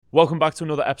Welcome back to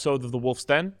another episode of The Wolf's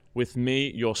Den with me,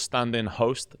 your stand-in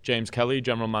host, James Kelly,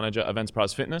 General Manager of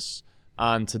Enterprise Fitness.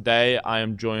 And today I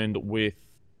am joined with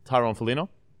Tyrone Foligno,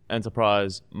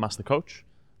 Enterprise Master Coach,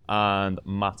 and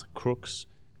Matt Crooks,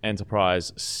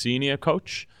 Enterprise Senior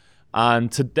Coach. And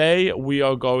today we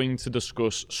are going to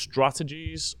discuss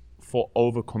strategies for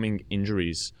overcoming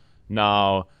injuries.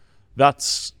 Now,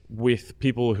 that's with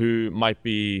people who might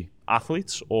be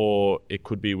athletes, or it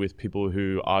could be with people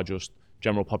who are just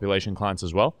general population clients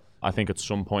as well. I think at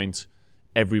some point,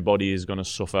 everybody is going to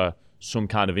suffer some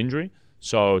kind of injury.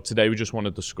 So today we just want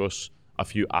to discuss a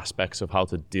few aspects of how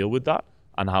to deal with that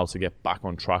and how to get back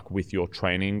on track with your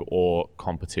training or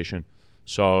competition.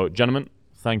 So gentlemen,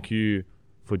 thank you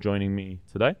for joining me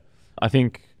today. I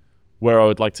think where I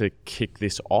would like to kick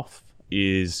this off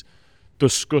is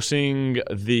discussing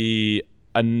the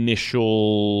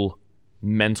initial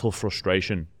mental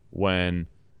frustration when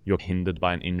you're hindered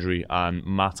by an injury. And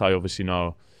Matt, I obviously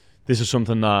know this is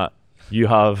something that you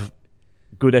have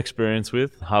good experience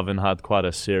with, having had quite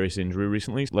a serious injury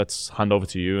recently. Let's hand over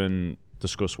to you and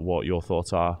discuss what your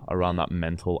thoughts are around that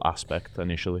mental aspect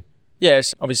initially.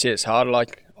 Yes, obviously it's hard.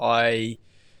 Like, I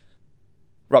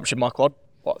ruptured my quad,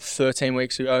 13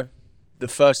 weeks ago. The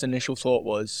first initial thought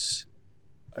was,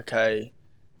 okay,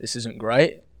 this isn't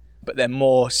great. But then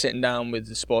more sitting down with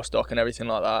the sports doc and everything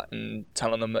like that and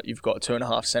telling them that you've got a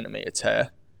 2.5 centimetre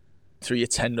tear through your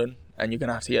tendon and you're going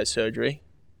to have to get surgery.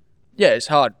 Yeah, it's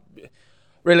hard.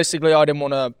 Realistically, I didn't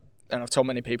want to, and I've told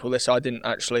many people this, I didn't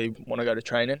actually want to go to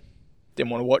training.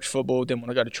 Didn't want to watch football, didn't want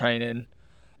to go to training.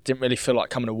 Didn't really feel like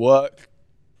coming to work,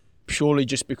 purely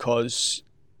just because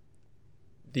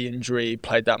the injury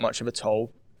played that much of a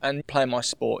toll. And playing my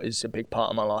sport is a big part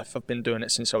of my life. I've been doing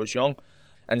it since I was young.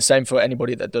 And same for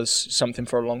anybody that does something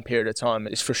for a long period of time.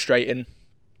 It's frustrating.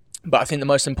 But I think the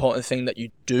most important thing that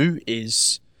you do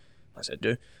is,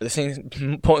 the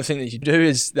important thing that you do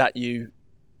is that you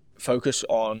focus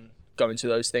on going to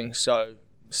those things. So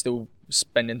still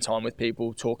spending time with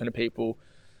people, talking to people,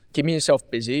 keeping yourself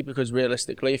busy, because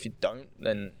realistically, if you don't,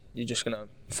 then you're just going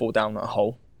to fall down that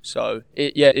hole. So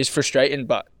it's frustrating,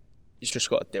 but you just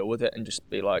got to deal with it and just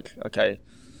be like, okay,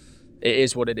 it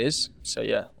is what it is. So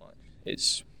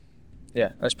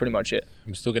that's pretty much it.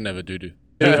 I'm still gonna have a doo-doo.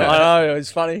 Yeah, I know,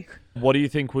 it's funny. What do you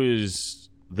think was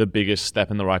the biggest step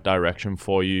in the right direction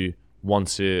for you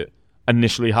once it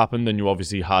initially happened and you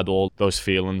obviously had all those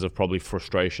feelings of probably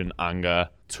frustration, anger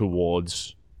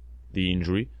towards the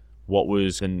injury? What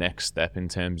was the next step in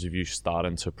terms of you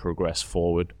starting to progress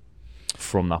forward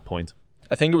from that point?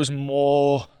 I think it was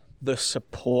more the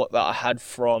support that I had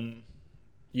from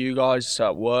you guys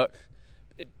at work.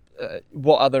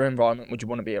 What other environment would you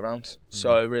want to be around? Mm-hmm.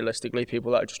 So realistically,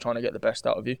 people that are just trying to get the best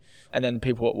out of you, and then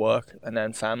people at work, and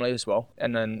then family as well,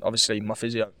 and then obviously my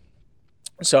physio.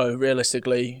 So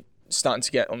realistically, starting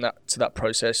to get on that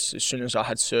process, as soon as I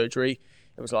had surgery,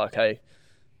 it was like, hey,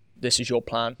 this is your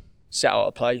plan. Set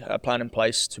out a plan in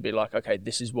place to be like, okay,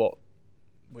 this is what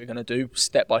we're going to do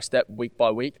step by step, week by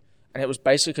week. And it was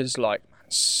basically like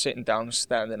sitting down,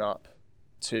 standing up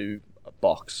to a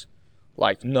box.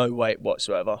 Like no weight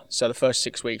whatsoever. So the first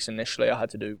 6 weeks initially I had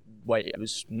to do weight. It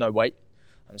was no weight.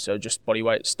 And so just body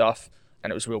weight stuff.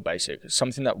 And it was real basic.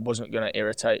 Something that wasn't going to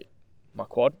irritate my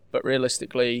quad. But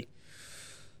realistically,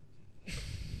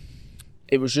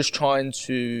 it was just trying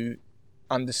to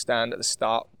understand at the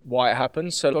start why it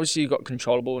happened. So obviously you've got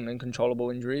controllable and uncontrollable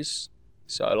injuries.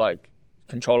 So like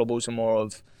controllables are more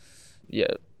of,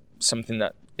 something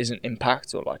that isn't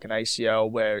impact, or like an ACL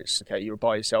where it's okay, you're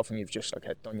by yourself and you've just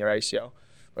done your ACL.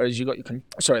 Whereas you got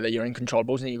you're in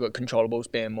controllables, and you've got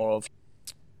controllables being more of,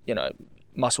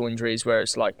 muscle injuries, where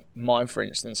it's like mine, for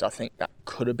instance, I think that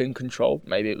could have been controlled.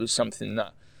 Maybe it was something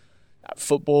that at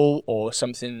football or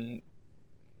something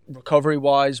recovery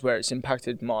wise where it's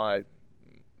impacted my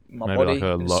maybe body.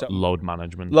 Like a load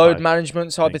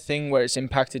management type of thing where it's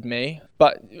impacted me.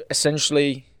 But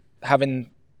essentially having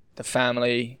the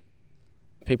family,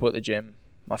 people at the gym,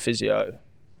 my physio,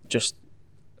 just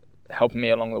helping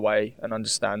me along the way and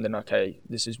understanding, okay,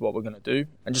 this is what we're going to do,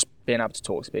 and just being able to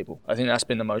talk to people. I think that's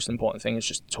been the most important thing, is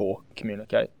just talk,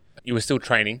 communicate. You were still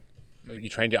training. You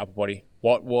trained your upper body.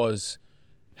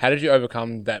 How did you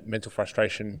overcome that mental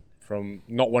frustration from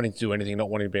not wanting to do anything, not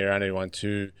wanting to be around anyone,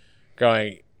 to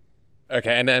going,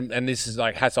 okay, and this is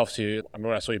like hats off to you. I remember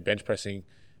when I saw you bench pressing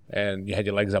and you had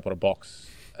your legs up on a box.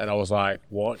 And I was like,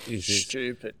 what is this?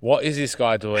 Stupid. What is this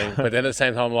guy doing? But then at the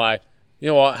same time, I'm like, you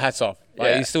know what? Hats off.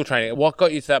 Like, he's still training. What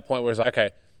got you to that point where it's like, okay,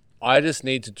 I just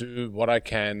need to do what I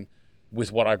can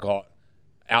with what I got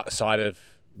outside of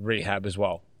rehab as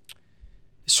well?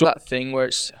 So that thing where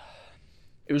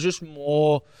it was just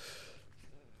more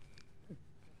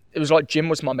it was like gym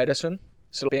was my medicine.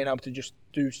 So being able to just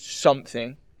do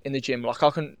something in the gym, like I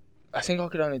think I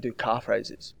could only do calf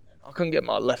raises. I couldn't get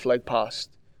my left leg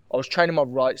past. I was training my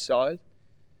right side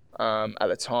at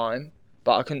the time,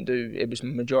 but I couldn't do, it was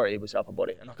majority, it was upper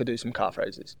body, and I could do some calf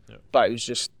raises. Yeah. But it was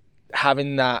just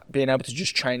having that, being able to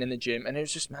just train in the gym, and it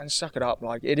was just, man, suck it up.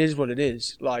 Like, it is what it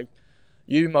is. Like,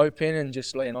 you moping and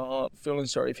just feeling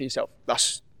sorry for yourself,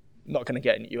 that's not going to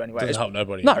get you anywhere. Doesn't help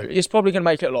nobody. No, it's probably going to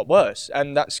make it a lot worse,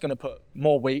 and that's going to put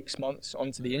more weeks, months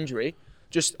onto the injury.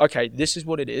 Just, okay, this is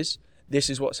what it is. This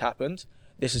is what's happened.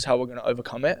 This is how we're going to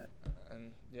overcome it.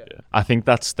 And yeah. I think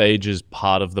that stage is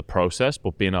part of the process,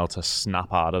 but being able to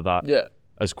snap out of that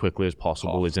as quickly as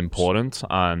possible is important.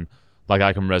 And like,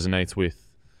 I can resonate with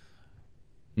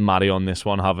Matty on this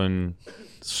one, having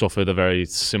suffered a very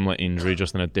similar injury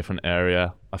just in a different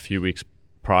area a few weeks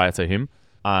prior to him.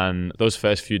 And those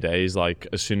first few days, like,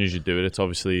 as soon as you do it, it's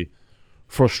obviously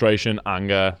frustration,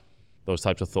 anger, those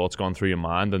types of thoughts going through your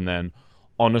mind. And then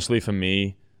honestly, for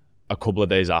me, a couple of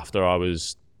days after, I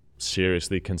was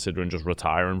seriously considering just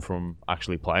retiring from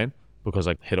actually playing, because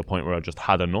I hit a point where I just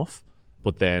had enough.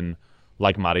 But then,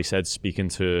 like Matty said, speaking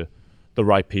to the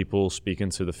right people, speaking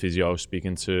to the physio,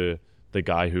 speaking to the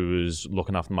guy who was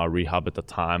looking after my rehab at the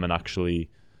time, and actually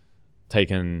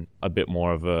taking a bit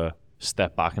more of a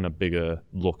step back and a bigger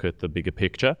look at the bigger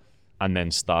picture, and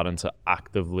then starting to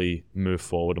actively move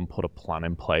forward and put a plan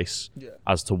in place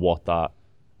as to what that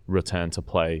return to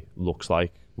play looks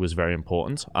like was very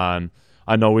important. And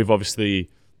I know we've obviously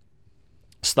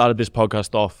started this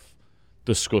podcast off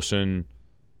discussing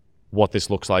what this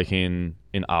looks like in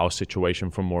our situation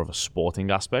from more of a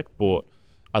sporting aspect, but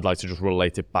I'd like to just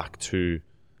relate it back to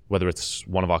whether it's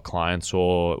one of our clients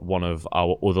or one of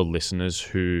our other listeners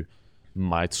who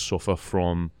might suffer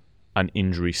from an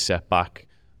injury setback,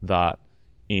 that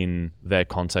in their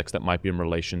context that might be in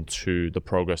relation to the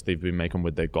progress they've been making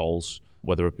with their goals,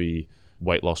 whether it be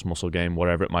weight loss, muscle gain,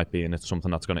 whatever it might be, and it's something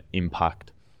that's going to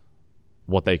impact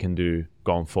what they can do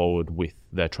going forward with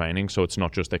their training. So it's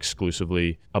not just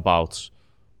exclusively about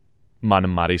Man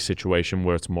and Matty's situation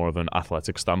where it's more of an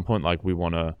athletic standpoint. Like, we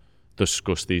want to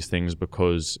discuss these things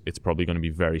because it's probably going to be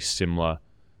very similar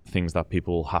things that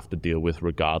people have to deal with,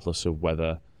 regardless of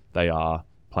whether they are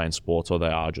playing sports or they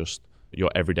are just your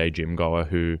everyday gym goer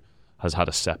who has had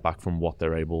a setback from what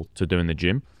they're able to do in the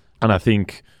gym. And I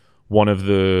think one of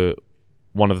the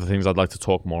things I'd like to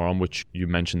talk more on, which you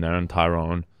mentioned there, and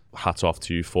Tyrone, hats off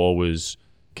to you for, was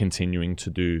continuing to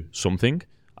do something.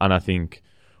 And I think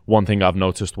one thing I've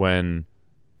noticed when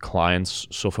clients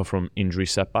suffer from injury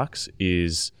setbacks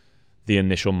is the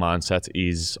initial mindset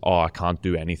is, I can't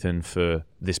do anything for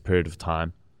this period of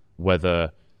time,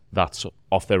 whether that's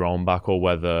off their own back or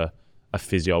whether a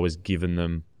physio has given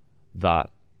them that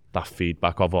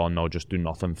feedback of, no, just do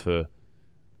nothing for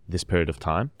this period of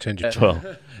time.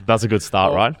 Well, that's a good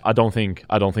start, right? I don't think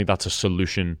that's a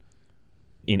solution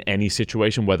in any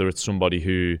situation, whether it's somebody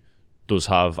who does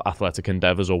have athletic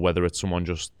endeavors or whether it's someone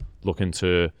just looking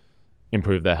to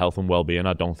improve their health and well-being.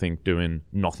 I don't think doing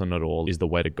nothing at all is the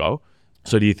way to go.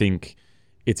 So do you think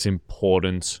it's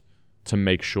important to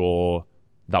make sure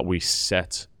that we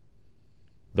set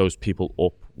those people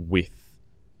up with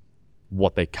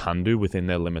what they can do within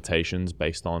their limitations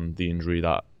based on the injury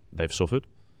that they've suffered?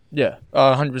 Yeah,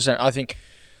 100%. I think,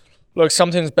 look,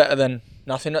 something's better than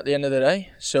nothing at the end of the day.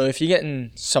 So if you're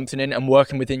getting something in and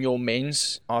working within your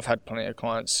means, I've had plenty of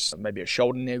clients, maybe a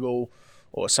shoulder niggle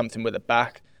or something with a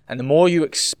back. And the more you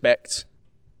expect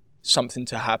something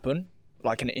to happen,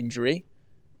 like an injury,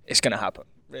 it's going to happen,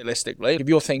 realistically. If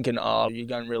you're thinking, you're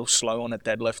going real slow on a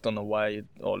deadlift on the way,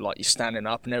 or like you're standing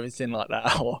up and everything like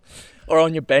that, or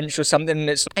on your bench or something,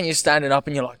 and you're standing up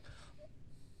and you're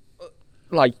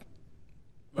like,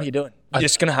 what are you doing?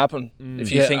 It's going to happen.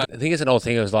 If you think. I think it's an old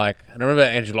thing. It was like, and I remember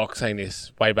Andrew Locke saying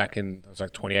this way back in, it was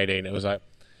like 2018. It was like,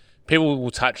 people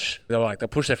will touch, they'll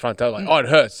push their front toe, it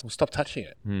hurts. Well, stop touching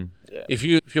it. Yeah. If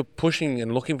you're pushing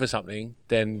and looking for something,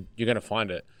 then you're going to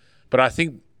find it. But I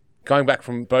think going back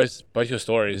from both your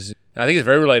stories, and I think it's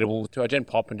very relatable to our Gen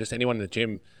Pop and just anyone in the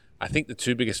gym. I think the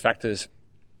two biggest factors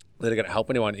that are going to help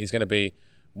anyone is going to be,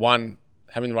 one,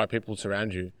 having the right people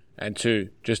surround you, and two,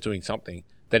 just doing something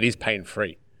that is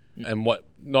pain-free. And what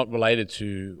not related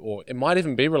to, or it might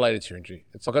even be related to your injury.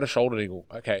 It's like, I got a shoulder niggle.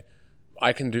 Okay,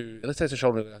 I can do, let's say it's a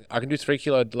shoulder niggle. I can do 3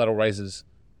 kilo lateral raises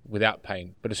without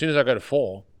pain. But as soon as I go to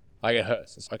 4, it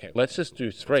hurts. It's okay, let's just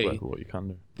do 3. Let's work with what you can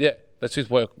do. Yeah, let's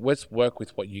work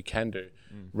with what you can do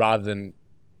rather than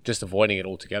just avoiding it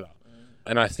altogether.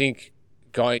 And I think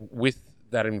going with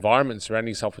that environment,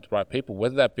 surrounding yourself with the right people,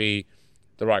 whether that be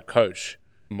the right coach,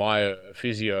 my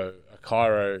physio, a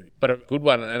chiro, but a good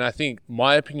one. And I think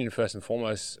my opinion, first and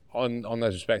foremost, on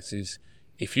those respects is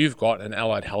if you've got an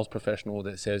allied health professional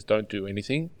that says don't do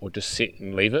anything or just sit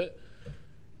and leave it,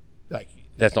 like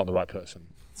that's not the right person.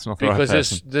 It's not the right person.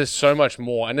 Because there's so much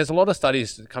more. And there's a lot of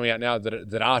studies coming out now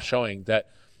that are showing that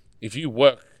if you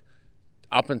work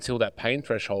up until that pain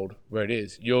threshold where it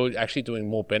is, you're actually doing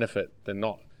more benefit than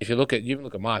not. If you even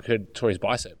look at Mark, who tore his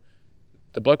bicep,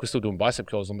 the bloke was still doing bicep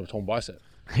curls on the torn bicep.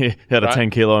 He had a Right? 10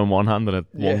 kilo in one hand and a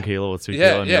 1 kilo or 2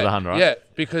 kilo in the other hand, right? Yeah,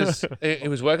 because it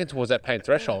was working towards that pain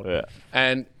threshold. Yeah.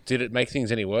 And did it make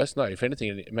things any worse? No, if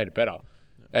anything, it made it better.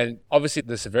 And obviously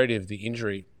the severity of the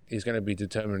injury is going to be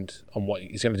determined on what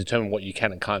you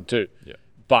can and can't do. Yeah.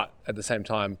 But at the same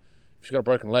time, if you've got a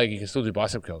broken leg, you can still do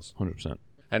bicep curls. 100%.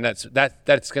 And that's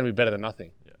going to be better than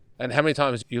nothing. Yeah. And how many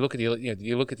times you look at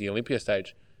the Olympia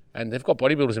stage, and they've got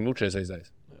bodybuilders in wheelchairs these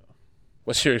days. Yeah.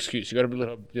 What's your excuse? You got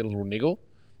a little niggle.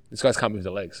 These guys can't move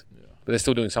their legs, but they're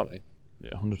still doing something.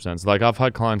 Yeah, 100%. So, like I've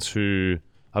had clients who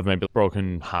have maybe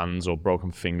broken hands or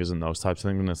broken fingers and those types of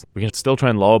things. And we can still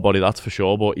train lower body, that's for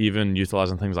sure. But even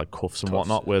utilizing things like cuffs and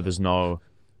whatnot, where there's no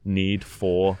need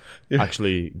for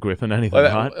actually gripping anything,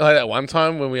 right? Like that one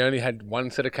time when we only had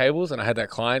one set of cables, and I had that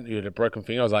client who had a broken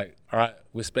finger. I was like, "All right,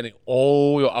 we're spending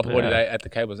all your upper body day at the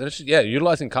cables." And it's just,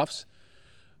 utilizing cuffs.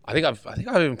 I think I've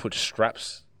even put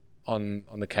straps on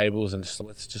the cables and just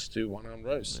let's just do one arm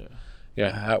rows.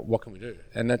 What can we do?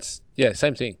 And that's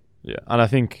same thing. Yeah, and I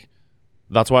think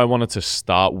that's why I wanted to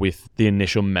start with the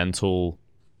initial mental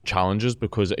challenges,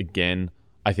 because again,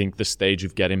 I think the stage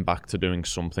of getting back to doing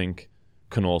something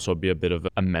can also be a bit of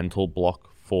a mental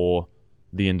block for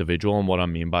the individual. And what I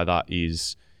mean by that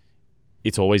is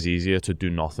it's always easier to do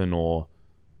nothing or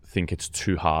think it's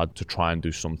too hard to try and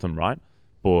do something, right?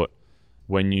 But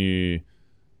when you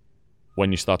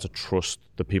start to trust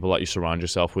the people that you surround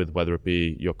yourself with, whether it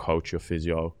be your coach, your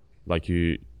physio, like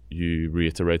you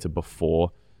reiterated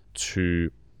before, to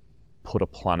put a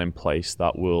plan in place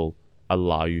that will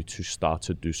allow you to start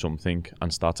to do something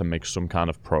and start to make some kind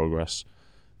of progress,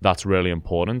 that's really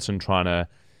important. And trying to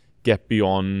get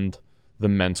beyond the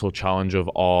mental challenge of,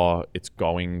 it's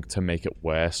going to make it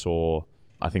worse, or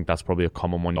I think that's probably a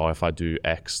common one. If I do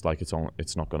X, like it's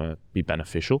not going to be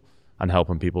beneficial, and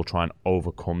helping people try and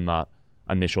overcome that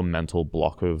initial mental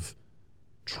block of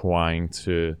trying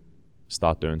to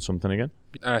start doing something again.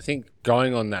 And I think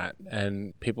going on that,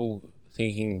 and people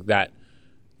thinking that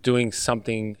doing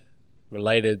something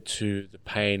related to the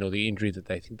pain or the injury that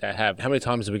they think they have. How many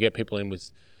times do we get people in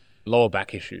with lower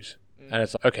back issues? And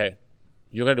it's like, okay,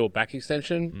 you're going to do a back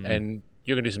extension and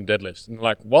you're going to do some deadlifts. And they're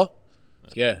like, what?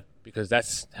 Yeah, because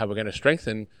that's how we're going to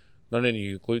strengthen not only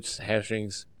your glutes,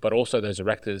 hamstrings, but also those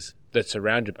erectors that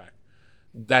surround your back.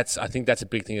 I think that's a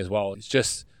big thing as well. It's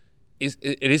just, it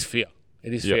is fear.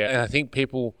 It is fear. And I think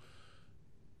people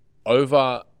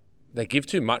they give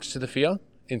too much to the fear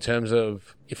in terms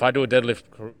of, if I do a deadlift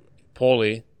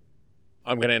poorly,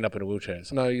 I'm going to end up in a wheelchair.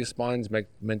 So no, your spine's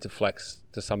meant to flex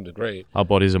to some degree. Our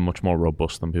bodies are much more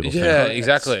robust than people think. Yeah,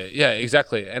 exactly. Yeah,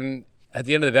 exactly. And at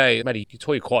the end of the day, Matty, you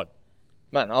tore your quad.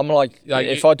 Man, I'm like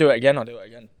if I do it again, I'll do it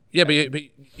again. Yeah, but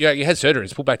you had surgery.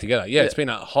 It's pulled back together. Yeah, it's been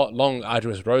a hot, long,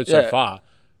 arduous road so far,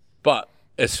 but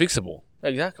it's fixable.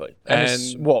 Exactly. And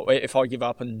it's, if I give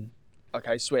up and,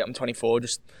 okay, sweet, I'm 24,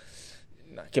 just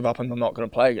give up and I'm not going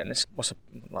to play again. It's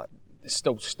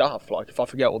still stuff. Like, if I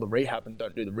forget all the rehab and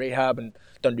don't do the rehab and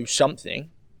don't do something,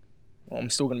 well, I'm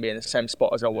still going to be in the same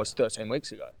spot as I was 13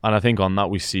 weeks ago. And I think on that,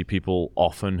 we see people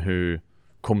often who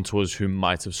come to us who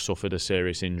might have suffered a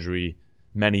serious injury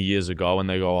many years ago, and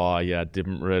they go,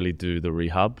 didn't really do the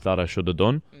rehab that I should have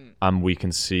done. And we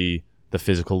can see the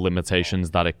physical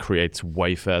limitations that it creates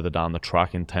way further down the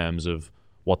track in terms of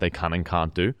what they can and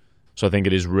can't do. So I think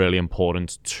it is really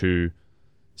important to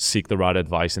seek the right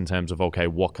advice in terms of, okay,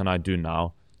 what can I do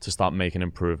now to start making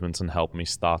improvements and help me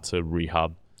start to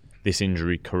rehab this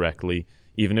injury correctly,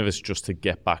 even if it's just to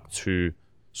get back to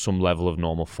some level of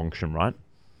normal function, right?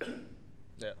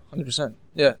 Yeah, 100%.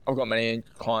 Yeah, I've got many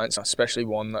clients, especially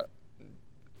one that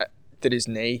did his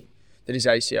knee, did his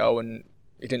ACL, and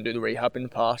he didn't do the rehab in the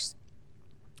past.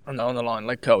 And on the line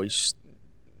leg curl,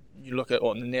 you look at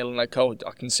the knee and leg curl,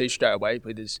 I can see straight away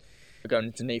with his going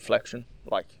into knee flexion,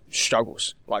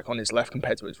 struggles, on his left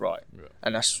compared to his right. Yeah.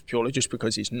 And that's purely just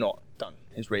because he's not done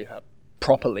his rehab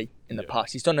properly in the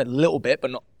past. He's done it a little bit,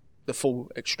 but not the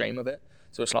full extreme of it.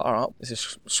 So it's like, all right, this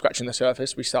is scratching the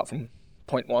surface. We start from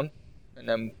point one, and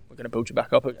then we're going to build you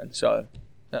back up again. So,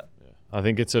 yeah. I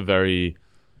think it's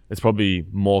probably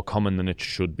more common than it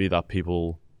should be that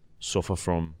people suffer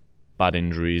from bad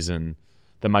injuries, and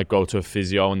they might go to a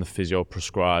physio and the physio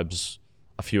prescribes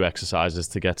a few exercises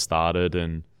to get started,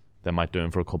 and they might do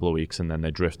them for a couple of weeks and then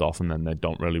they drift off and then they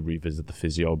don't really revisit the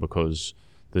physio because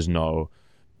there's no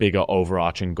bigger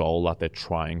overarching goal that they're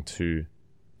trying to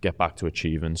get back to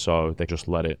achieving. So they just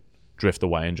let it drift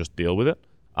away and just deal with it.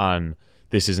 And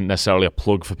this isn't necessarily a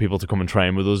plug for people to come and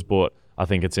train with us, but I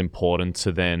think it's important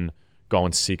to then go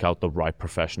and seek out the right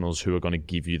professionals who are going to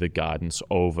give you the guidance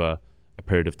over a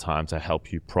period of time to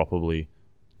help you properly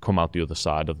come out the other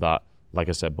side of that. Like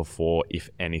I said before, if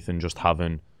anything, just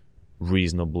having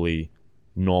reasonably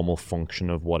normal function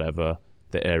of whatever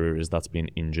the area is that's been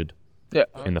injured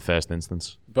in the first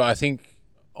instance. But I think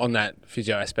on that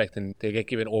physio aspect, and they get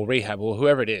given, or rehab, or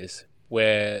whoever it is,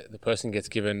 where the person gets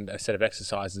given a set of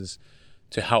exercises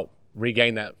to help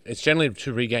regain that. It's generally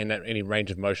to regain that any range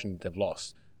of motion they've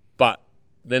lost. But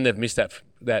then they've missed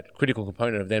that critical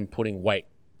component of then putting weight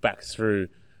back through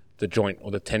the joint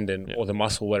or the tendon or the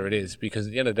muscle, whatever it is. Because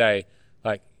at the end of the day,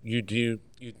 like you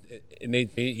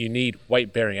need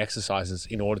weight-bearing exercises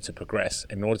in order to progress,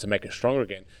 in order to make it stronger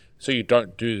again, so you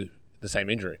don't do the same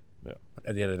injury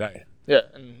at the end of the day. Yeah,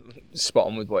 and spot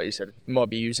on with what you said. You might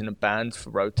be using a band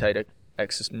for rotator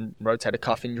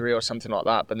cuff injury or something like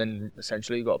that, but then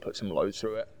essentially you've got to put some load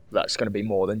through it. That's going to be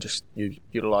more than just you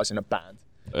utilising a band.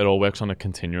 It all works on a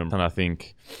continuum, and I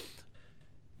think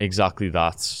exactly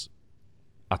that's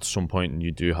at some point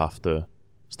you do have to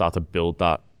start to build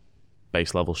that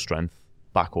base level strength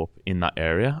back up in that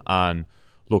area. And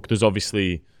look, there's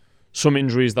obviously some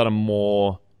injuries that are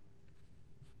more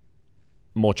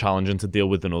challenging to deal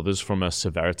with than others from a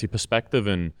severity perspective,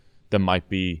 and there might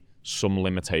be some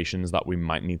limitations that we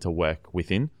might need to work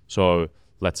within. So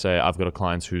let's say I've got a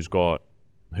client who's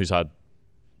had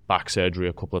back surgery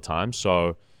a couple of times,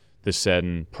 so there's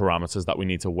certain parameters that we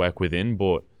need to work within,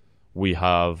 but we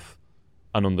have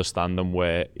an understanding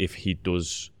where if he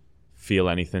does feel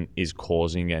anything is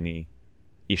causing any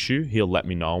issue, he'll let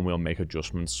me know and we'll make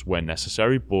adjustments where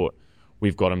necessary. But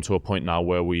we've got him to a point now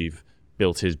where we've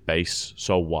built his base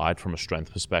so wide from a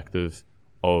strength perspective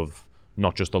of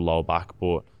not just the low back,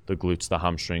 but the glutes, the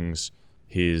hamstrings,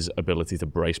 his ability to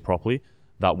brace properly,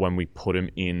 that when we put him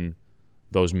in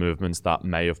those movements that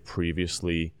may have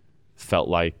previously felt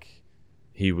like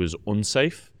he was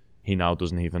unsafe, he now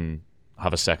doesn't even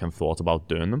have a second thought about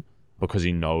doing them because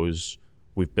he knows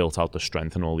we've built out the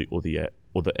strength in all the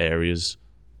other areas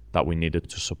that we needed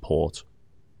to support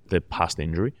the past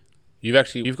injury.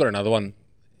 You've got another one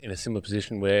in a similar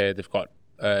position where they've got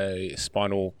a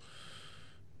spinal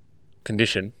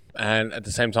condition, and at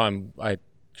the same time I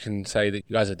can say that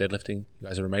you guys are deadlifting, you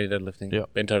guys are Romania deadlifting,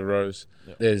 bent over rows.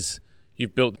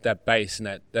 You've built that base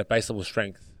and that base level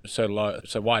strength so low,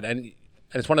 so wide, and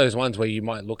it's one of those ones where you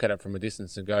might look at it from a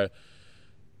distance and go,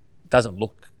 doesn't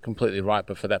look completely right,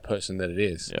 but for that person that it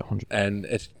is. 100%. And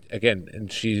it's again, and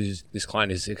this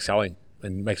client is excelling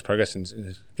and makes progress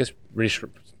and gets pretty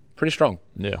strong.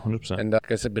 100%. And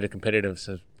gets a bit of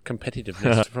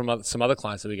competitiveness from some other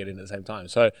clients that we get in at the same time.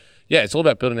 So yeah, it's all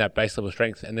about building that base level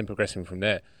strength and then progressing from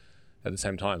there at the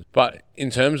same time. But in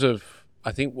terms of,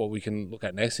 I think what we can look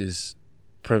at next is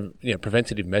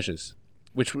preventative measures,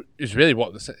 which is really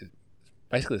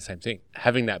basically the same thing.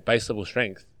 Having that base level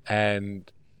strength and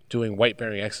doing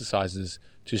weight-bearing exercises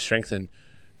to strengthen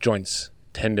joints,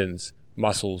 tendons,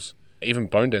 muscles, even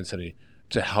bone density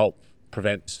to help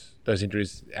prevent those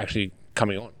injuries actually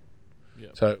coming on.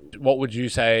 So what would you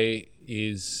say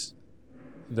is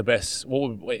the best,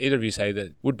 what would either of you say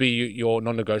that would be your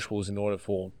non-negotiables in order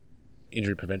for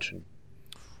injury prevention?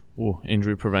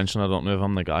 Injury prevention. I don't know if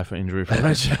I'm the guy for injury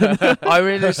prevention. I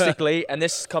realistically, and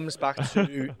this comes back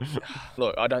to,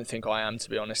 look, I don't think I am, to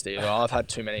be honest either. I've had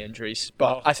too many injuries,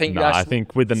 but I think I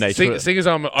think with the nature seeing as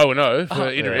I'm 0-0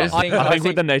 for injuries, I think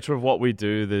with the nature of what we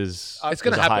do, it's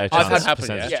going to happen.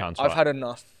 I've had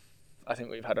enough. I think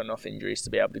we've had enough injuries to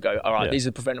be able to go, all right, these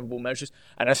are preventable measures.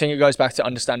 And I think it goes back to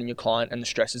understanding your client and the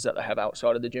stresses that they have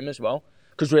outside of the gym as well.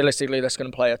 Because realistically, that's going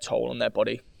to play a toll on their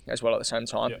body as well at the same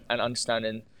time. And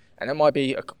understanding, and it might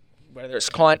be, whether it's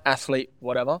client, athlete,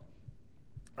 whatever,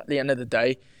 at the end of the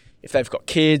day, if they've got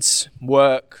kids,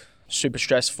 work, super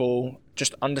stressful,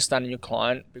 just understanding your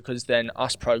client, because then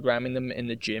us programming them in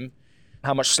the gym,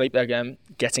 how much sleep they're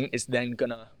getting is then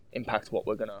going to impact what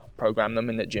we're going to program them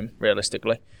in the gym,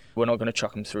 realistically. We're not going to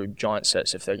chuck them through giant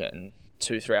sets if they're getting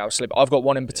 2-3 hours sleep. I've got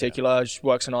one in particular, she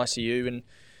works in ICU, and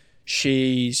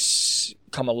she's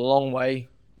come a long way,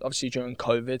 obviously during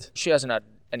COVID. She hasn't had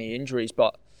any injuries,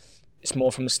 but it's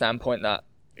more from the standpoint that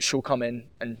she'll come in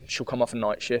and she'll come off a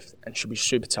night shift and she'll be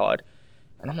super tired.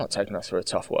 And I'm not taking her through a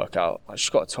tough workout. I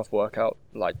just got a tough workout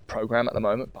program at the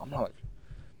moment, but I'm like,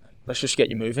 let's just get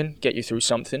you moving, get you through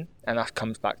something. And that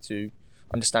comes back to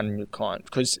understanding your client.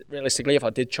 Because realistically, if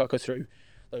I did chuck her through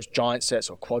those giant sets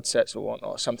or quad sets or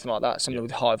whatnot, something like that, something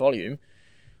with high volume,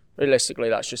 realistically,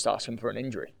 that's just asking for an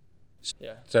injury.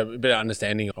 Yeah. So a bit of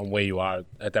understanding on where you are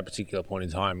at that particular point in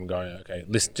time and going, okay,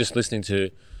 just listening to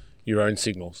your own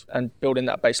signals. And building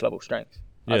that base level strength.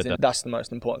 Yeah, I think that's the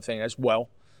most important thing, as well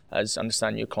as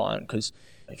understanding your client, because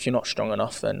if you're not strong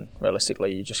enough, then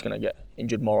realistically you're just going to get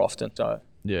injured more often. So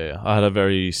Yeah. I had a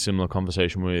very similar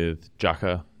conversation with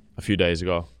Jacka a few days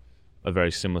ago. A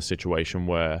very similar situation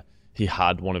where he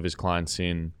had one of his clients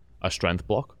in a strength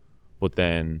block, but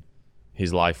then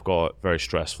his life got very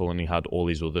stressful and he had all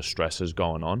these other stresses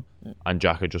going on. And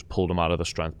Jacka just pulled him out of the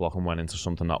strength block and went into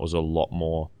something that was a lot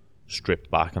more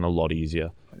stripped back and a lot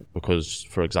easier, because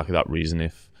for exactly that reason,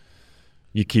 if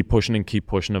you keep pushing,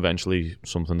 eventually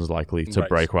something's likely to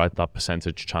break, right? That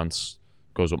percentage chance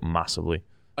goes up massively.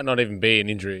 Might not even be an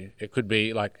injury. It could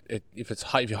be like if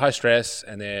you're high stress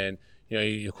and then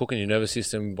you're cooking your nervous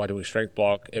system by doing strength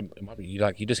block, it might be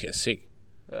you just get sick.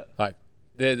 Yeah. Like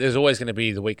there's always going to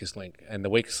be the weakest link, and the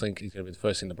weakest link is going to be the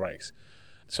first thing that breaks.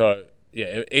 So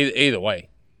yeah, either way,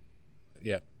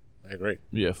 yeah, I agree.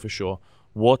 Yeah, for sure.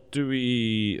 What do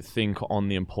we think on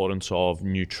the importance of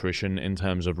nutrition in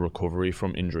terms of recovery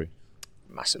from injury?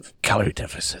 massive. Calorie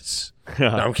deficits. No,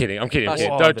 I'm kidding. Don't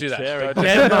do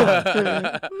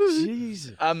that.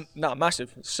 Jeez. No,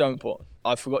 massive. It's so important.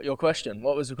 I forgot your question.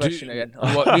 What was the question again?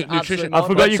 Nutrition. I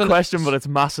forgot your question, but it's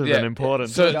massive and important.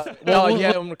 So,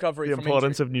 on recovery the from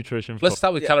importance injury. of nutrition. Let's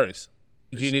start with calories.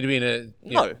 Do you need to be in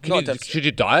a... should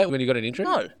you diet when you got an injury?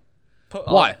 No.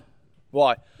 Why?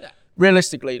 Why? Yeah.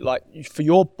 Realistically, like for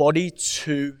your body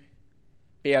to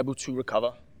be able to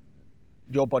recover,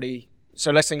 your body...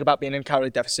 So let's think about being in calorie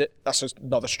deficit. That's just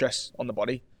another stress on the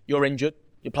body. You're injured.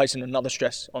 You're placing another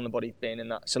stress on the body being in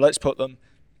that. So let's put them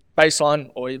baseline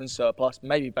or even surplus,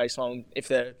 maybe baseline. If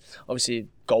they're obviously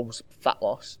goals fat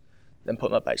loss, then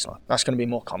put them at baseline. That's going to be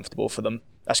more comfortable for them.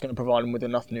 That's going to provide them with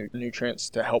enough nutrients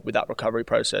to help with that recovery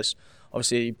process.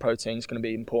 Obviously, protein is going to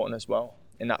be important as well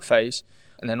in that phase.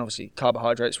 And then obviously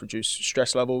carbohydrates reduce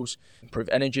stress levels, improve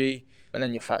energy, and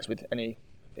then your fats with any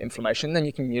inflammation. Then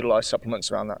you can utilize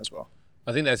supplements around that as well.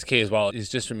 I think that's key as well, is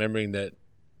just remembering that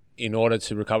in order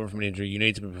to recover from an injury, you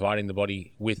need to be providing the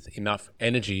body with enough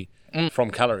energy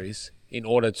from calories in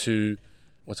order to,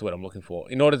 what's the word I'm looking for?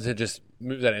 In order to just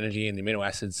move that energy and the amino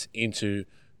acids into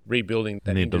rebuilding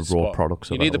that need the injured raw spot.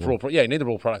 products You need the available. you need the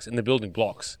raw products and the building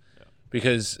blocks. Yeah.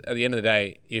 Because at the end of the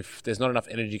day, if there's not enough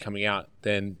energy coming out,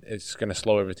 then it's going to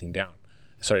slow everything down.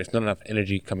 Sorry, if not enough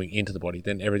energy coming into the body,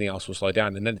 then everything else will slow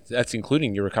down. And that's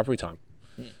including your recovery time.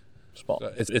 Spot.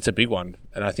 So it's a big one.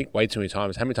 And I think way too many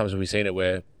times, how many times have we seen it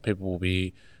where people will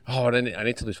be, I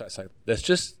need to lose fat. It's like, let's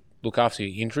just look after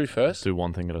your injury first. Do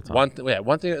one thing at a time. One thing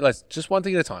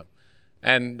at a time.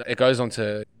 And it goes on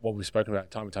to what we've spoken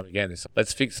about time and time again. Is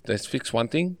let's fix one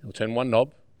thing, we'll turn one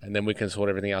knob, and then we can sort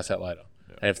everything else out later.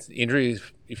 Yeah.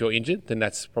 And if you're injured, then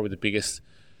that's probably the biggest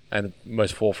and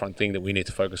most forefront thing that we need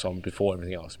to focus on before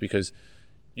everything else. Because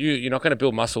you're not going to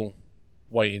build muscle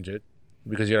while you're injured,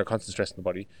 because you're at constant stress in the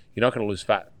body. You're not going to lose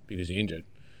fat because you're injured.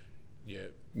 Your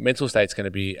mental state's going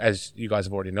to be, as you guys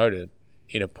have already noted,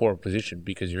 in a poorer position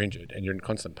because you're injured and you're in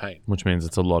constant pain. Which means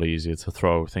it's a lot easier to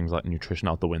throw things like nutrition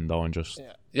out the window and just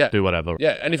do whatever.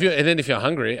 Yeah, and if you're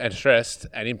hungry and stressed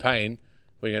and in pain,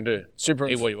 what are you going to do?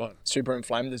 Eat what you want. Super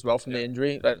inflamed as well from the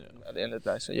injury at the end of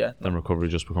the day. So yeah. Then recovery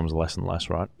just becomes less and less,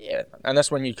 right? Yeah, and that's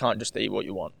when you can't just eat what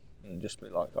you want and just be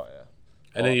like, oh yeah.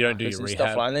 And then you don't do your rehab.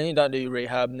 Stuff like, and then you don't do your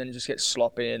rehab, and then you just get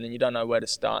sloppy, and then you don't know where to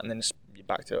start, and then you're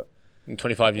back to it. And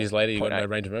 25 years later, you've got no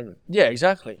range of movement. Yeah,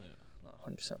 exactly.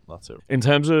 100%. That's it. In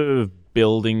terms of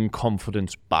building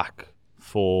confidence back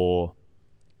for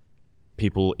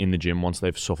people in the gym once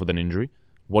they've suffered an injury,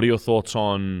 what are your thoughts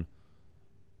on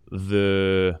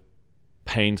the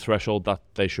pain threshold that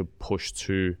they should push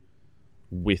to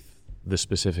with the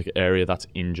specific area that's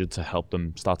injured to help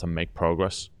them start to make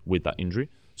progress with that injury?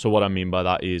 So what I mean by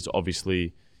that is,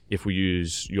 obviously, if we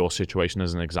use your situation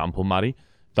as an example, Matty,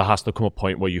 there has to come a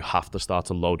point where you have to start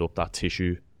to load up that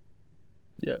tissue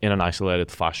in an isolated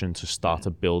fashion to start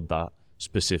to build that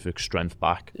specific strength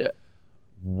back. Yeah.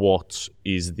 What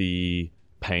is the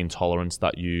pain tolerance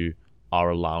that you are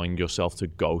allowing yourself to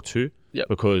go to? Yeah.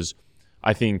 Because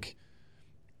I think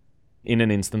in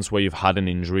an instance where you've had an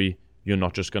injury, you're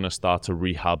not just going to start to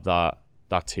rehab that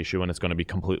tissue and it's going to be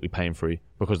completely pain-free,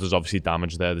 because there's obviously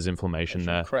damage there, there's inflammation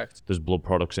there. Correct. There's blood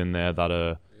products in there that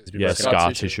are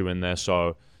scar tissue in there.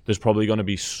 So there's probably going to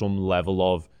be some level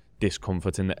of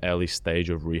discomfort in the early stage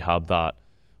of rehab that,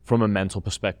 from a mental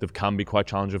perspective, can be quite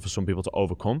challenging for some people to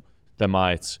overcome. They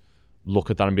might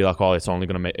look at that and be like, oh,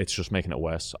 it's just making it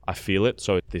worse. I feel it,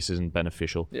 so this isn't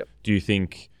beneficial. Yep. Do you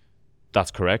think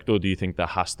that's correct? Or do you think there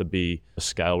has to be a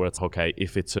scale where it's okay,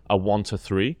 if it's a 1 to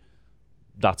 3,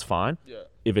 that's fine. Yeah.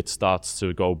 If it starts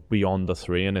to go beyond the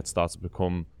 3 and it starts to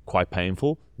become quite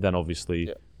painful, then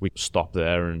obviously we stop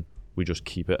there and we just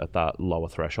keep it at that lower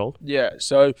threshold. Yeah.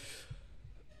 So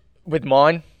with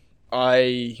mine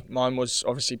was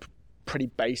obviously pretty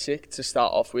basic to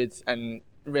start off with, and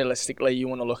realistically, you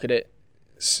want to look at it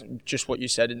just what you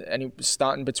said, and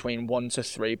starting between 1 to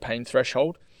 3 pain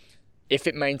threshold. If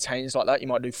it maintains like that, you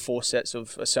might do 4 sets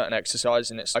of a certain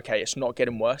exercise, and it's okay. It's not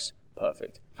getting worse.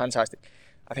 Perfect, fantastic.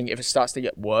 I think if it starts to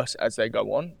get worse as they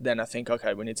go on, then I think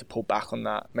okay, we need to pull back on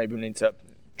that. Maybe we need to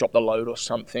drop the load or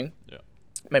something. Yeah.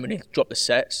 Maybe we need to drop the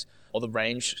sets or the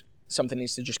range. Something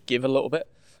needs to just give a little bit.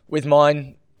 With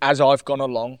mine, as I've gone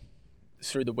along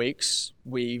through the weeks,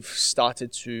 we've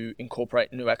started to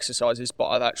incorporate new exercises, but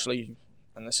I've actually,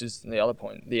 and this is the other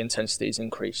point, the intensity is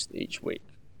increased each week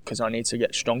because I need to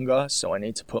get stronger, so I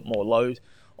need to put more load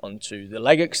onto the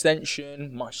leg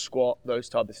extension, my squat, those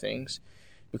type of things,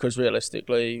 because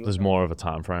realistically... There's more of a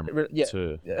time frame to 100%.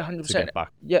 to get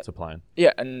back to playing.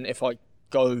 Yeah, and if I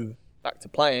go back to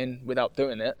playing without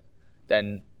doing it,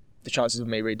 then the chances of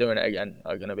me redoing it again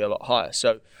are going to be a lot higher.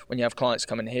 So when you have clients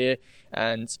coming here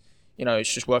and, you know,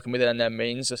 it's just working within their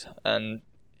means, and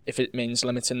if it means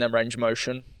limiting their range of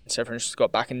motion, say for instance,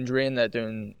 got back injury and they're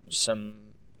doing some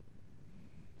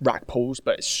rack pulls,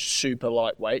 but it's super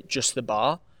lightweight, just the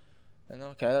bar, and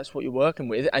okay, that's what you're working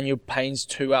with, and your pain's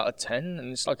 2 out of 10,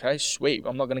 and it's okay, sweet,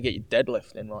 I'm not going to get you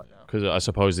deadlifting right now. Because I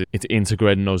suppose it's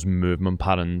integrating those movement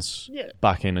patterns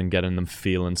back in and getting them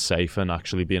feeling safe and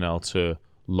actually being able to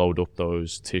load up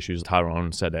those tissues.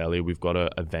 Tyrone said earlier, we've got to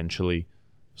eventually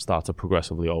start to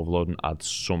progressively overload and add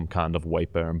some kind of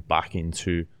weight bearing back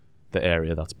into the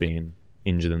area that's being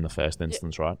injured in the first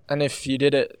instance, right? And if you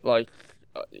did it like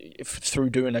if through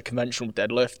doing a conventional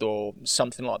deadlift or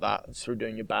something like that, through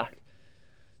doing your back,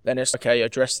 then it's okay,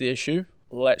 address the issue,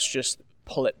 let's just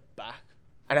pull it back.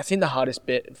 And I think the hardest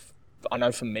bit, I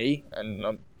know for me,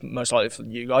 and most likely for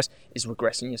you guys, is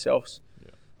regressing yourselves.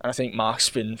 And I think Mark's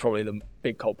been probably the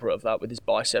big culprit of that with his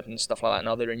bicep and stuff like that and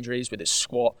other injuries with his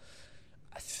squat.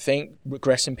 I think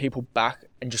regressing people back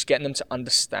and just getting them to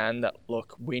understand that,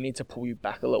 look, we need to pull you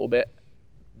back a little bit.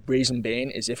 Reason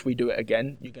being is if we do it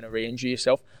again, you're going to re-injure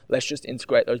yourself. Let's just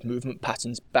integrate those movement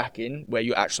patterns back in where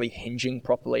you're actually hinging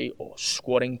properly or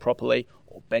squatting properly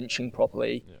or benching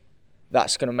properly. Yeah.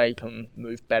 That's going to make them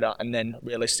move better. And then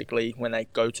realistically, when they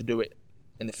go to do it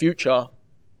in the future,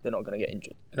 they're not going to get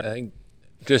injured. And I think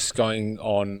just going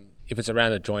on, if it's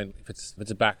around a joint, if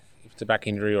it's a back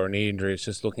injury or a knee injury, it's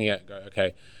just looking at,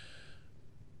 okay,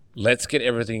 let's get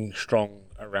everything strong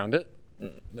around it.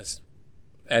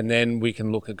 And then we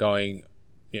can look at going,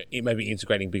 maybe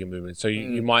integrating bigger movements. So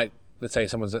you might, let's say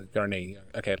someone's got a knee.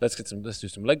 Okay, let's do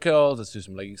some leg curls, let's do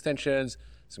some leg extensions,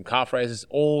 some calf raises,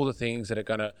 all the things that are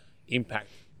going to impact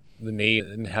the knee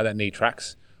and how that knee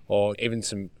tracks, or even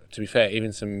some, to be fair,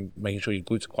 even some making sure your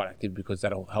glutes are quite active because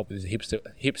that'll help with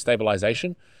hip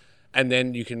stabilization. And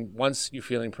then you can, once you're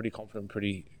feeling pretty confident,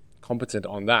 pretty competent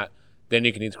on that, then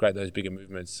you can integrate those bigger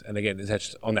movements. And again, it's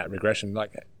just on that regression,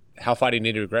 like how far do you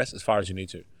need to regress? As far as you need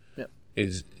to. Yeah.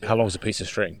 Is how long is a piece of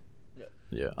string?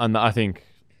 Yeah. And I think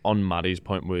on Maddie's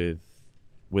point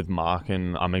with Mark,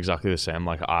 and I'm exactly the same,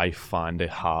 like I find it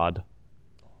hard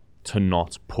to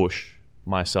not push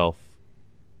myself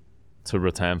to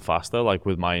return faster. Like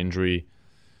with my injury,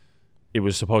 it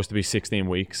was supposed to be 16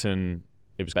 weeks and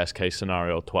it was best case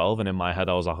scenario 12, and in my head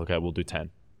I was like, okay, we'll do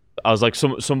 10. I was like,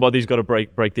 somebody's got to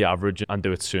break the average and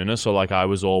do it sooner. So like I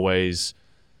was always,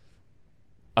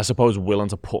 I suppose, willing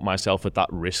to put myself at that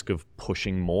risk of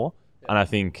pushing more. And I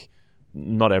think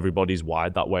not everybody's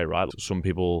wired that way, right? Some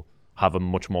people have a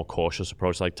much more cautious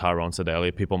approach, like Tyrone said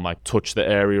earlier. People might touch the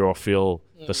area or feel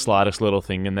the slightest little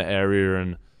thing in the area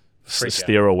and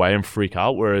steer away and freak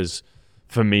out. Whereas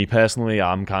for me personally,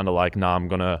 I'm kind of like, nah, I'm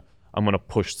gonna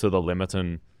push to the limit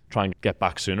and try and get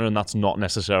back sooner. And that's not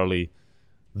necessarily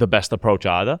the best approach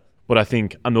either. But I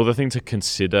think another thing to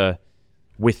consider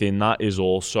within that is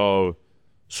also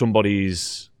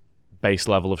somebody's base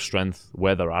level of strength,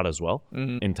 where they're at as well,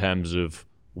 in terms of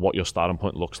what your starting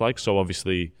point looks like. So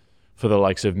obviously for the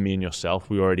likes of me and yourself,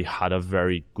 we already had a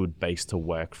very good base to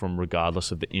work from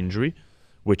regardless of the injury,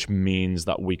 which means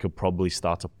that we could probably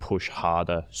start to push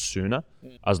harder sooner.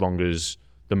 As long as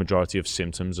the majority of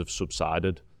symptoms have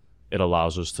subsided, it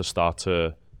allows us to start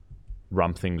to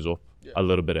ramp things up a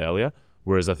little bit earlier.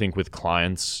 Whereas I think with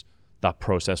clients, that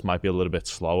process might be a little bit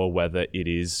slower, whether it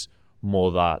is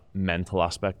more that mental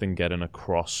aspect and getting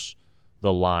across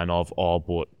the line of, oh,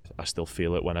 but I still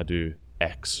feel it when I do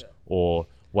X, or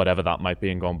whatever that might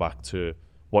be, and going back to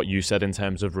what you said in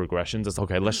terms of regressions. It's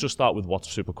okay, let's just start with what's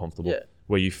super comfortable,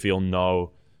 where you feel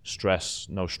no stress,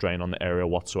 no strain on the area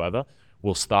whatsoever.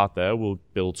 We'll start there. We'll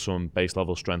build some base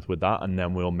level strength with that, and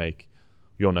then we'll make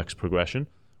your next progression.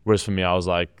 Whereas for me, I was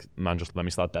like, man, just let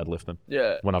me start deadlifting.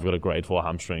 Yeah. When I've got a grade 4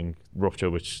 hamstring rupture,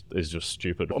 which is just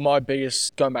stupid. Well, my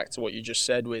biggest, going back to what you just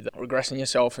said with regressing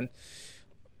yourself, and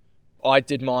I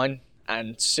did mine,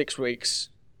 and 6 weeks,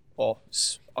 or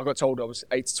I got told I was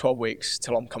 8 to 12 weeks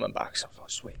till I'm coming back. So I was like,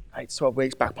 sweet, 8 to 12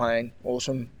 weeks, back playing,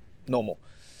 awesome, normal.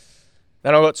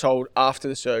 Then I got told after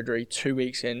the surgery, 2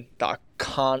 weeks in, that I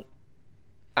can't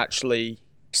actually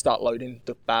start loading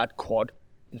the bad quad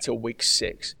until week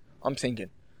 6. I'm thinking,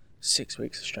 6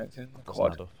 weeks of strengthening my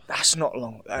quad. That's not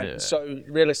long. Yeah. So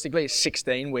realistically, it's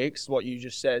 16 weeks, what you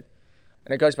just said.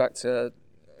 And it goes back to,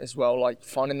 as well, like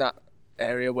finding that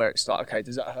area where it's like, okay,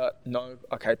 does that hurt? No.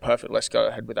 Okay, perfect. Let's go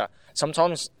ahead with that.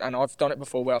 Sometimes, and I've done it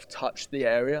before, where I've touched the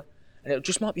area and it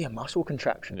just might be a muscle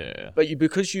contraction. Yeah. But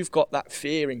because you've got that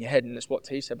fear in your head, and it's what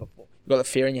T said before, you've got the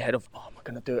fear in your head of, oh, am I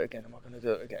going to do it again? Am I going to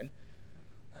do it again?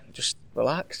 And just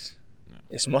relax. Yeah.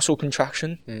 It's muscle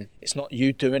contraction. It's not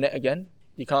you doing it again.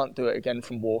 You can't do it again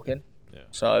from walking. Yeah.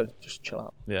 So just chill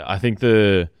out. Yeah, I think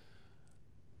the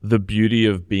beauty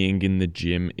of being in the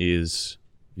gym is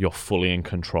you're fully in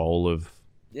control of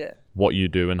what you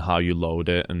do and how you load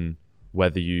it, and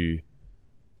whether you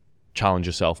challenge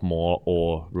yourself more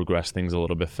or regress things a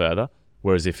little bit further.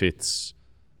 Whereas if it's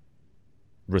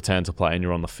return to play and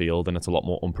you're on the field and it's a lot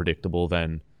more unpredictable,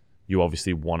 then you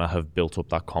obviously want to have built up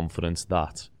that confidence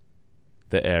that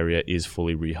the area is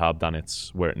fully rehabbed and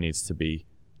it's where it needs to be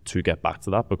to get back to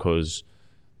that, because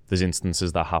there's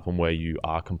instances that happen where you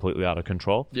are completely out of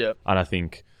control. Yeah. And I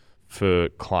think for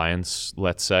clients,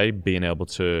 let's say, being able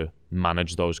to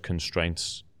manage those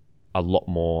constraints a lot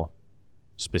more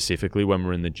specifically when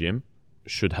we're in the gym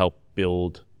should help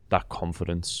build that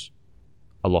confidence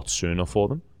a lot sooner for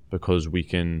them, because we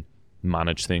can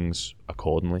manage things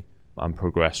accordingly and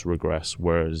progress, regress,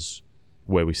 whereas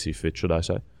where we see fit, should I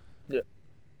say. Yeah.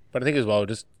 But I think as well,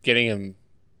 just getting them,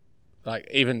 like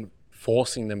even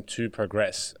forcing them to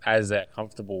progress as they're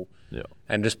comfortable,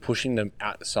 and just pushing them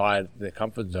outside their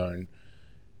comfort zone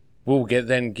will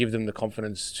then give them the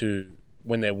confidence to,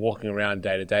 when they're walking around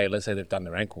day to day, let's say they've done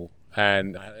their ankle,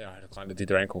 and I had a client that did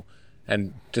their ankle,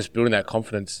 and just building that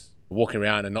confidence, walking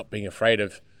around and not being afraid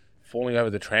of falling over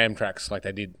the tram tracks like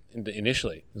they did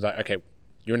initially. It's like, okay,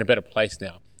 you're in a better place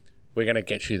now. We're going to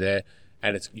get you there,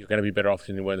 and you're going to be better off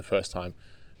than you were the first time.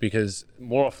 Because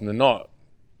more often than not,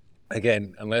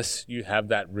 again, unless you have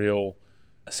that real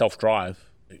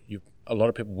self-drive, a lot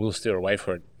of people will steer away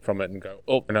from it and go,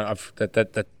 oh, no,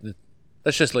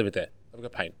 let's just leave it there. I've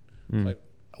got pain. Like,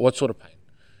 what sort of pain?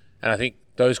 And I think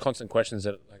those constant questions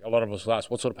that like a lot of us will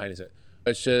ask, what sort of pain is it?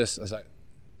 It's like,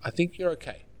 I think you're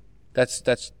okay.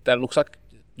 That looks like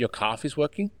your calf is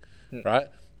working, right?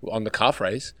 On the calf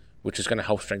raise, which is going to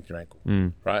help strengthen your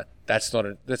ankle, right? That's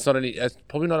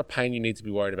probably not a pain you need to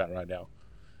be worried about right now.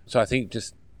 So I think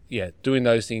just, doing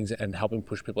those things and helping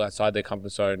push people outside their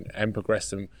comfort zone and progress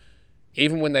them,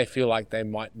 even when they feel like they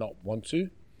might not want to.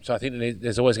 So I think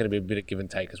there's always going to be a bit of give and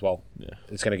take as well. Yeah.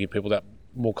 It's going to give people that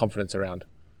more confidence around.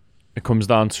 It comes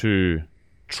down to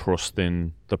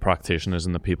trusting the practitioners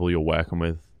and the people you're working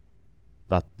with,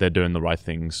 that they're doing the right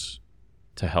things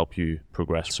to help you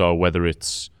progress. So whether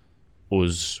it's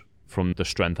us from the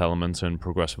strength elements and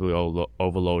progressively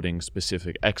overloading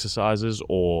specific exercises,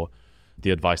 or the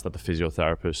advice that the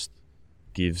physiotherapist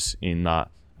gives in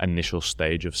that initial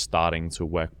stage of starting to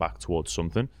work back towards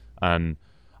something, and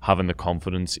having the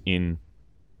confidence in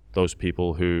those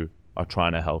people who are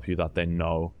trying to help you, that they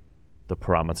know the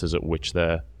parameters at which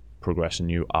they're progressing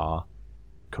you are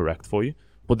correct for you.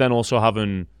 But then also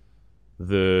having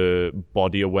the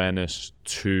body awareness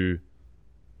to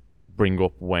bring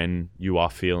up when you are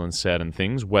feeling certain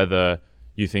things, whether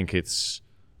you think it's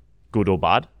good or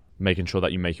bad, making sure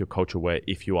that you make your coach aware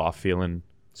if you are feeling...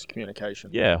 It's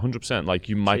communication. Yeah, 100%. Like,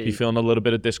 you might be feeling a little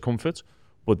bit of discomfort,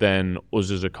 but then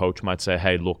us as a coach might say,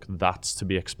 hey, look, that's to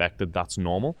be expected, that's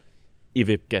normal. If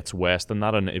it gets worse than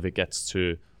that, and if it gets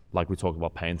to, like we talked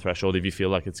about, pain threshold, if you feel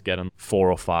like it's getting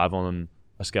 4 or 5 on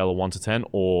a scale of 1 to 10,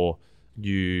 or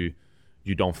you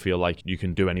don't feel like you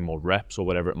can do any more reps or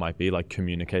whatever it might be, like,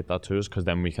 communicate that to us, because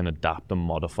then we can adapt and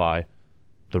modify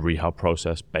the rehab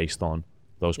process based on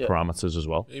those parameters as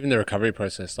well. Even the recovery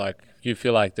process, like, you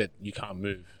feel like that you can't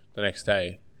move the next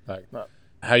day, like,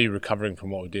 how are you recovering from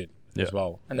what we did as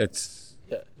well? And it's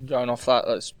going off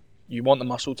that, you want the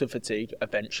muscle to fatigue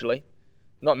eventually.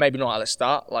 Maybe not at the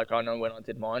start. Like, I know when I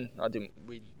did mine,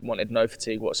 we wanted no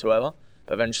fatigue whatsoever.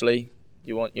 But eventually,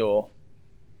 you want your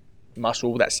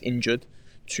muscle that's injured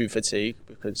to fatigue,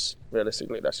 because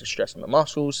realistically that's just stressing the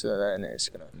muscles, and it's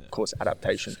going to cause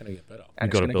adaptation. It's going to get better. And You've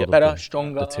it's gotta going to build get better, up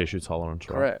stronger. the tissue tolerance,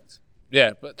 right? Correct.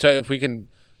 Yeah, but so if we can,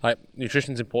 like,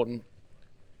 nutrition's important,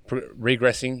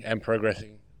 regressing and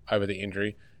progressing over the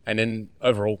injury, and then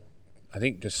overall, I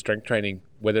think just strength training,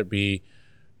 whether it be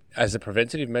as a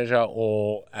preventative measure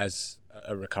or as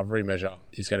a recovery measure,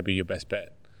 is going to be your best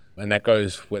bet. And that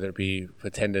goes whether it be for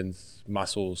tendons,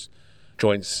 muscles,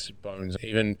 joints, bones.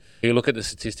 Even if you look at the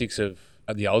statistics of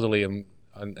the elderly and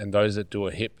those that do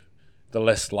a hip, the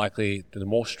less likely, the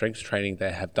more strength training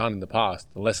they have done in the past,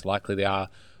 the less likely they are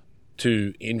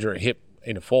to injure a hip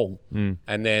in a fall.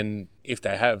 And then if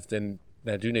they have, then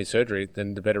they do need surgery,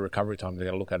 then the better recovery time they're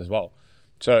going to look at as well.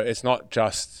 So it's not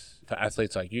just for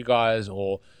athletes like you guys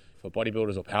or for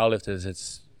bodybuilders or powerlifters,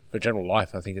 it's for general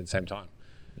life, I think, at the same time.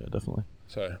 Yeah, definitely.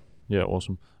 So Yeah,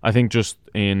 awesome. I think just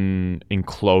in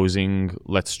closing,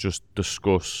 let's just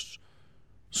discuss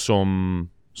some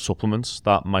supplements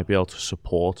that might be able to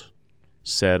support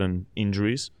certain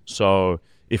injuries. So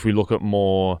if we look at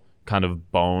more kind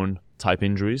of bone type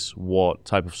injuries, what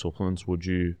type of supplements would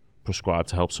you prescribe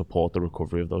to help support the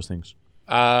recovery of those things?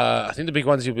 I think the big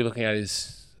ones you'll be looking at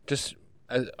is just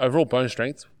overall bone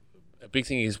strength. A big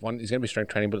thing is going to be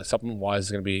strength training, but supplement-wise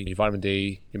is going to be your vitamin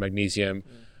D, your magnesium,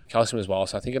 calcium as well.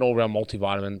 So I think an all-round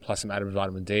multivitamin plus some added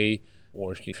vitamin D,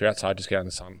 or if you're outside, just get out in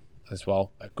the sun as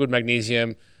well. A good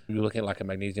magnesium, you're looking at like a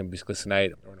magnesium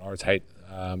bisglycinate or an orotate,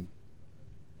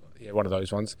 one of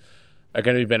those ones, are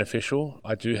going to be beneficial.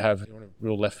 I do have a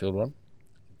real left field one,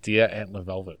 deer antler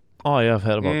velvet. Oh yeah, I've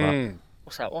heard about that.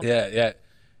 What's that one? Yeah.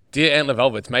 Deer antler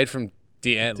velvet. It's made from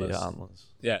deer antlers. The antlers.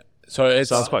 Yeah. So it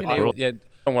Sounds quite cool. Yeah.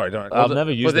 Don't worry. I've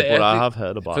never used it, but I have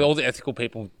heard about For it. all the ethical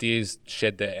people, deers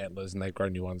shed their antlers and they grow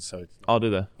new ones. So it's, Oh,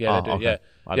 do they? yeah, Oh, they do. okay.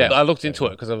 Yeah. I looked into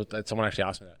it because someone actually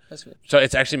asked me that. That's good. So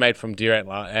it's actually made from deer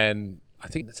antler, and I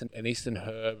think it's an eastern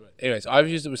herb. Anyways, I've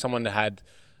used it with someone that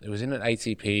it was in an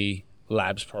ATP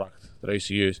Labs product that I used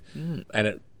to use, and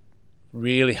it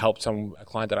really helped a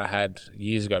client that I had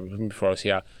years ago, even before I was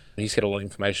here. He used to get a lot of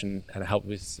information, and it helped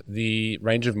with the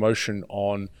range of motion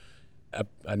on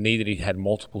a knee that he had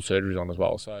multiple surgeries on as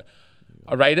well. So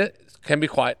I rate it. It can be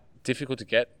quite difficult to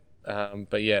get,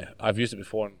 but yeah, I've used it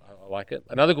before and I like it.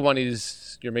 Another good one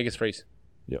is your omega-3s.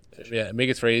 Yep. Yeah,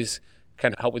 omega-3s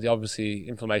can help with obviously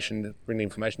inflammation, bring the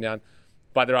inflammation down,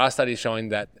 but there are studies showing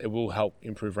that it will help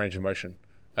improve range of motion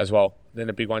as well. Then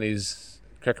a big one is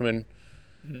curcumin.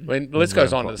 I mean, the list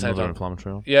goes on at the same Another time.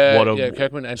 inflammatory. Yeah,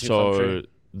 curcumin, anti-inflammatory. So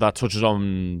that touches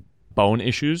on bone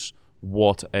issues.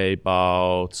 What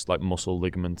about like muscle,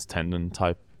 ligament, tendon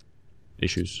type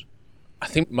issues? I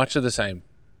think much of the same.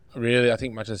 Really, I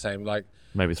think much of the same. Like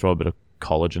Maybe throw a bit of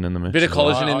collagen in the mix. bit of as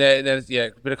well. collagen in there.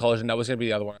 Bit of collagen. That was going to be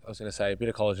the other one I was going to say. A bit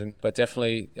of collagen, but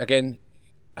definitely, again,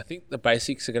 I think the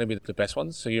basics are going to be the best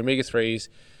ones. So your omega-3s,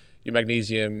 your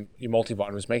magnesium, your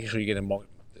multivitamins, making sure you get them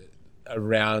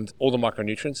around all the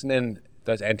micronutrients, and then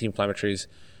those anti-inflammatories,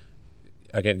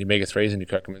 again, your omega-3s and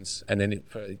your curcumins, and then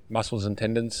for muscles and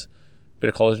tendons, bit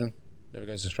of collagen, never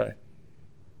goes astray.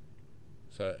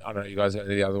 So I don't know, you guys got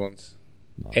any other ones?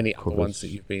 Any other ones that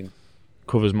you've been?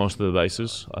 Covers most of the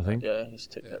bases, I think. Yeah, he's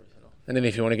ticked everything off. And then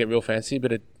if you want to get real fancy, a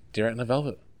bit of deer antler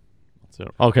velvet. That's it.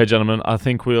 Okay, gentlemen, I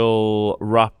think we'll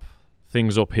wrap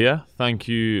things up here. Thank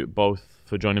you both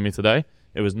for joining me today.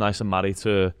 It was nice of Matty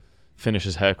to finish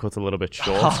his haircut a little bit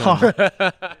short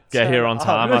and get here on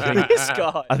time. This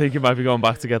guy. I think he might be going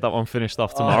back to get that one finished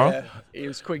off tomorrow. Oh, yeah. It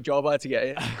was a quick job I had to get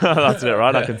here. That's it,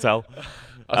 right? I can tell.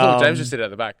 I thought James just sit at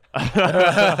the back.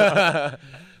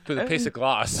 With a piece of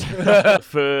glass.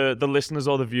 For the listeners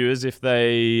or the viewers, if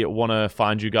they want to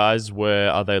find you guys, where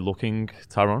are they looking,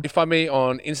 Tyrone? You find me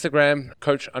on Instagram,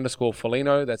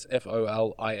 coach_Folino. That's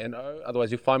Folino.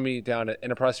 Otherwise, you'll find me down at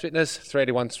Enterprise Fitness,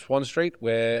 381 Swan Street,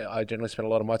 where I generally spend a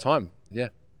lot of my time. Yeah.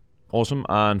 Awesome.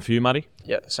 And for you, Matty?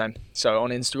 Yeah, the same. So on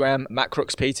Instagram, Matt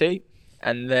Crooks PT,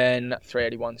 and then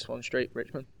 381 Swan Street,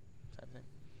 Richmond. Same thing.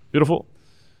 Beautiful.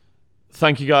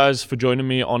 Thank you guys for joining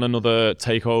me on another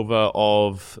takeover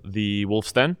of the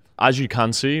Wolf's Den. As you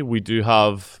can see, we do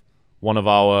have one of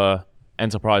our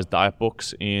Enterprise diet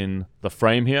books in the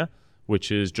frame here, which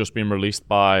has just been released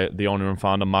by the owner and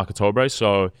founder, Mark Tobre.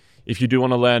 So if you do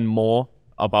want to learn more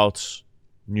about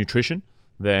nutrition,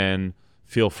 then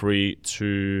feel free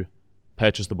to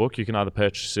purchase the book. You can either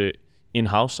purchase it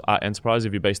in-house at Enterprise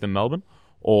if you're based in Melbourne,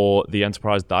 or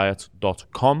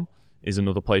theenterprisediet.com is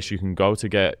another place you can go to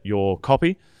get your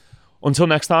copy. Until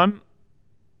next time.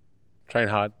 Train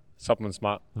hard, supplement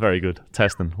smart. Very good.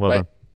 Testing. Well Bye. done.